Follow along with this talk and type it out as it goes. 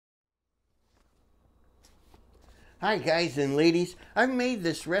Hi guys and ladies, I've made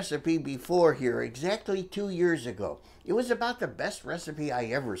this recipe before here exactly 2 years ago. It was about the best recipe I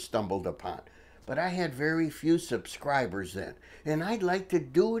ever stumbled upon, but I had very few subscribers then, and I'd like to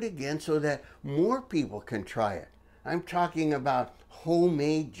do it again so that more people can try it. I'm talking about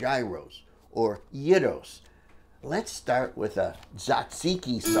homemade gyros, or gyros. Let's start with a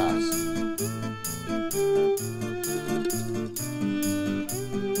tzatziki sauce.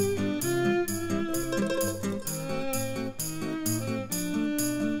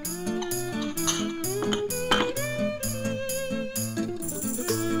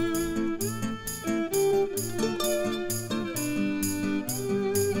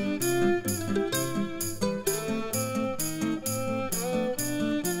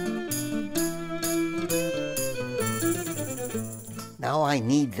 Now I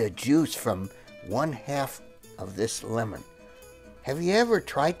need the juice from 1/2 of this lemon. Have you ever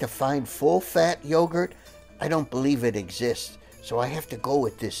tried to find full-fat yogurt? I don't believe it exists, so I have to go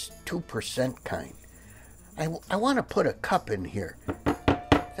with this 2% kind. I want to put a cup in here.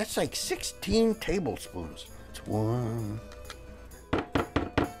 That's like 16 tablespoons. It's 1,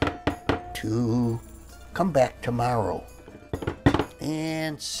 2, come back tomorrow,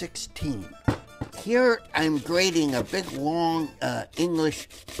 and 16. Here I'm grating a big long English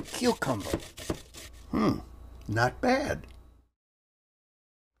cucumber. Not bad.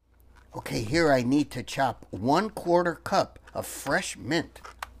 Okay, here I need to chop 1/4 cup of fresh mint.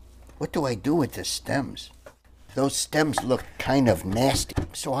 What do I do with the stems? Those stems look kind of nasty,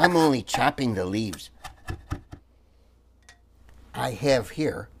 so I'm only chopping the leaves. I have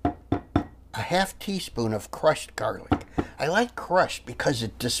here a 1/2 teaspoon of crushed garlic. I like crushed because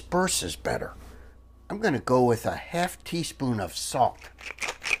it disperses better. I'm going to go with a 1/2 teaspoon of salt.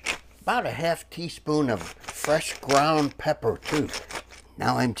 About a 1/2 teaspoon of fresh ground pepper too.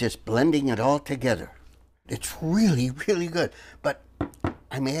 Now I'm just blending it all together. It's really, really good. But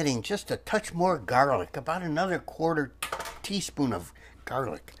I'm adding just a touch more garlic, about another 1/4 teaspoon of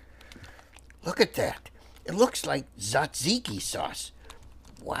garlic. Look at that. It looks like tzatziki sauce.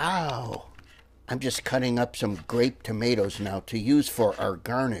 Wow. I'm just cutting up some grape tomatoes now to use for our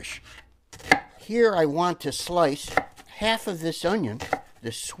garnish. Here I want to slice 1/2 of this onion,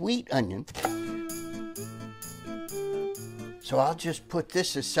 the sweet onion. So I'll just put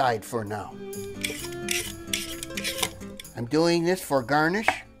this aside for now. I'm doing this for garnish.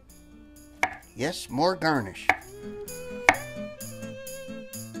 Yes, more garnish.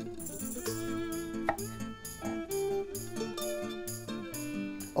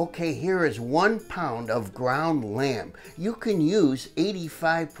 Okay, here is 1 pound of ground lamb. You can use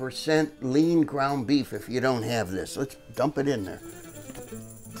 85% lean ground beef if you don't have this. Let's dump it in there.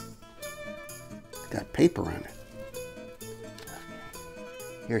 Got paper on it.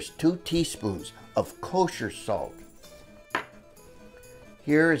 Here's 2 teaspoons of kosher salt.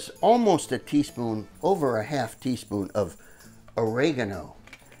 Here's almost a teaspoon, over a 1/2 teaspoon of oregano.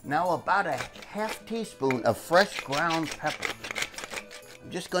 Now about a 1/2 teaspoon of fresh ground pepper. I'm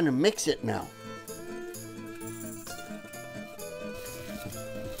just going to mix it now.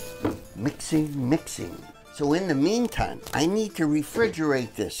 Mixing. So in the meantime, I need to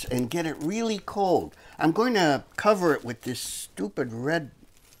refrigerate this and get it really cold. I'm going to cover it with this stupid red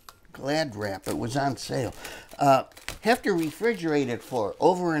Glad wrap. It was on sale. Have to refrigerate it for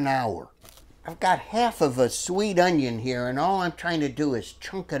over an hour. I've got 1/2 of a sweet onion here, and all I'm trying to do is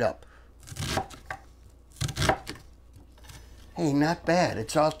chunk it up. Hey, not bad.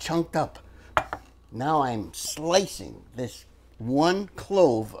 It's all chunked up. Now I'm slicing this 1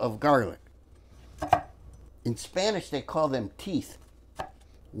 clove of garlic. In Spanish, they call them teeth.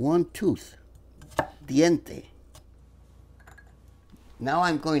 1 tooth. Diente. Now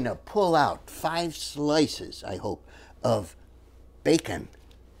I'm going to pull out 5 slices, I hope, of bacon.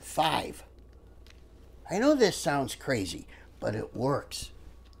 5. I know this sounds crazy, but it works.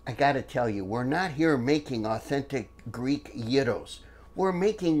 I gotta tell you, we're not here making authentic Greek gyros. We're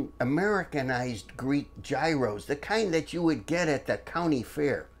making Americanized Greek gyros, the kind that you would get at the county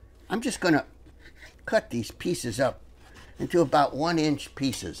fair. I'm just gonna cut these pieces up into about 1-inch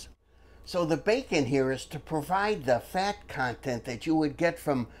pieces. So the bacon here is to provide the fat content that you would get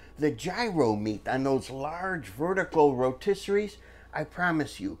from the gyro meat on those large vertical rotisseries. I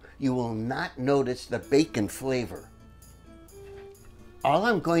promise you, you will not notice the bacon flavor. All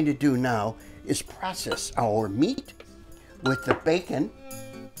I'm going to do now is process our meat with the bacon,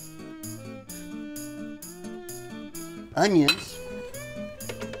 onions,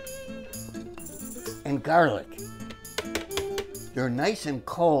 and garlic. They're nice and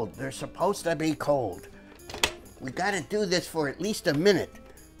cold. They're supposed to be cold. We got to do this for at least a minute.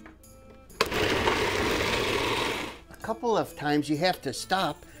 couple of times you have to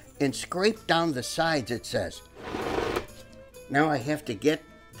stop and scrape down the sides, it says. Now I have to get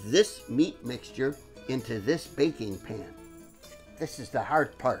this meat mixture into this baking pan. This is the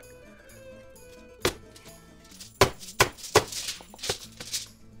hard part.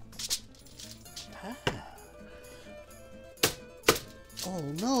 Oh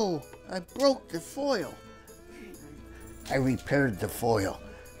no, I broke the foil. I repaired the foil.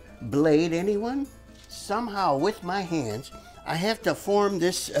 Blade, anyone? Somehow with my hands, I have to form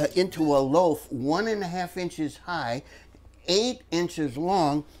this into a loaf 1.5 inches high, 8 inches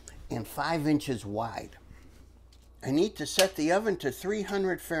long, and 5 inches wide. I need to set the oven to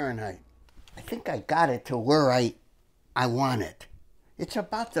 300 Fahrenheit. I think I got it to where I want it. It's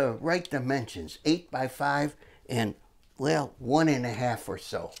about the right dimensions, 8 by 5 and, well, 1.5 or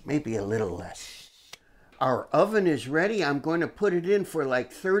so, maybe a little less. Our oven is ready. I'm going to put it in for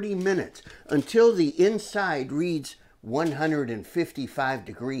like 30 minutes until the inside reads 155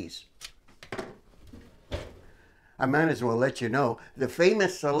 degrees. I might as well let you know, the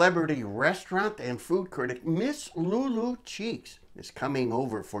famous celebrity restaurant and food critic, Miss Lulu Cheeks, is coming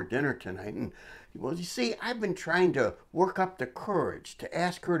over for dinner tonight. And, well, you see, I've been trying to work up the courage to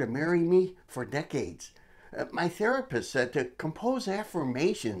ask her to marry me for decades. My therapist said to compose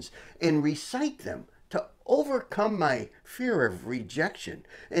affirmations and recite them to overcome my fear of rejection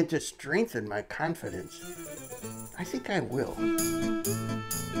and to strengthen my confidence. I think I will.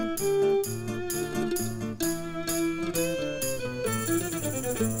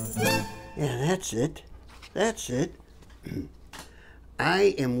 Yeah, that's it. That's it.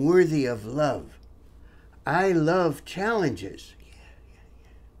 I am worthy of love. I love challenges.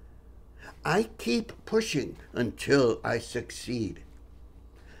 I keep pushing until I succeed.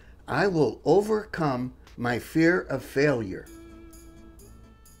 I will overcome my fear of failure.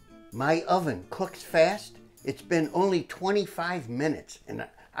 My oven cooks fast. It's been only 25 minutes, and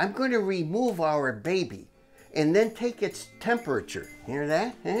I'm going to remove our baby and then take its temperature. Hear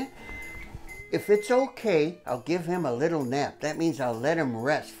that? Eh? If it's okay, I'll give him a little nap. That means I'll let him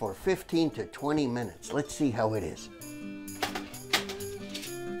rest for 15 to 20 minutes. Let's see how it is.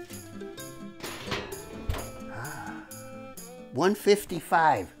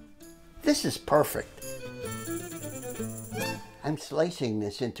 155. This is perfect. I'm slicing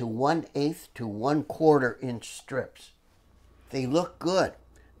this into 1/8 to 1/4 inch strips. They look good.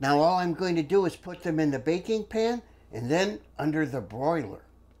 Now all I'm going to do is put them in the baking pan and then under the broiler.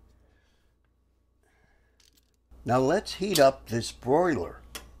 Now let's heat up this broiler.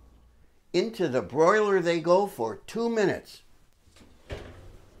 Into the broiler they go for 2 minutes.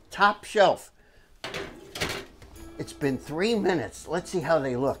 Top shelf. It's been 3 minutes. Let's see how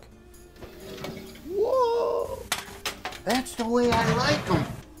they look. Whoa! That's the way I like them.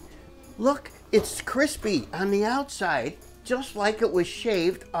 Look, it's crispy on the outside, just like it was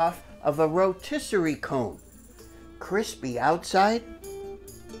shaved off of a rotisserie cone. Crispy outside,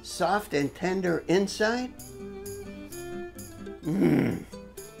 soft and tender inside. Mmm.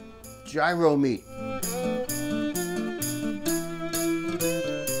 Gyro meat.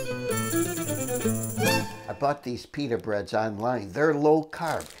 I bought these pita breads online. They're low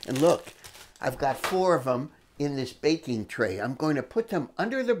carb. And look, I've got 4 of them in this baking tray. I'm going to put them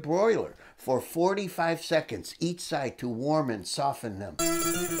under the broiler for 45 seconds each side to warm and soften them.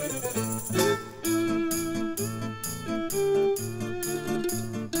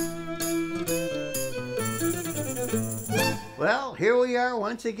 Well, here we are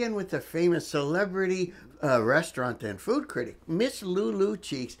once again with the famous celebrity restaurant and food critic, Miss Lulu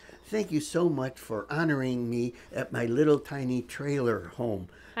Cheeks. Thank you so much for honoring me at my little tiny trailer home.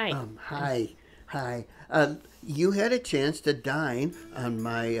 Hi. Hi. You had a chance to dine on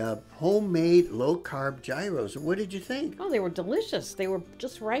my homemade low-carb gyros. What did you think? Oh, they were delicious. They were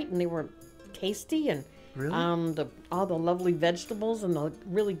just right, and they were tasty, and Really? all the lovely vegetables and the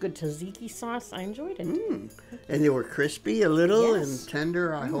really good tzatziki sauce. I enjoyed it. And they were crispy a little Yes. and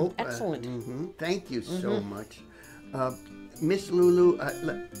tender, I hope. Excellent. Thank you so much. Miss Lulu,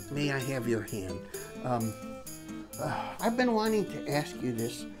 may I have your hand? I've been wanting to ask you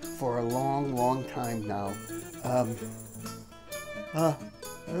this for a long, long time now. I'm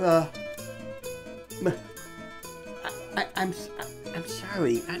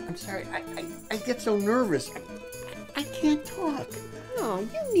sorry. I'm sorry. I get so nervous. I can't talk. Oh,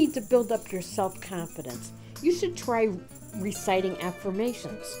 you need to build up your self-confidence. You should try reciting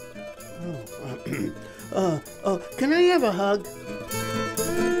affirmations. Can I have a hug?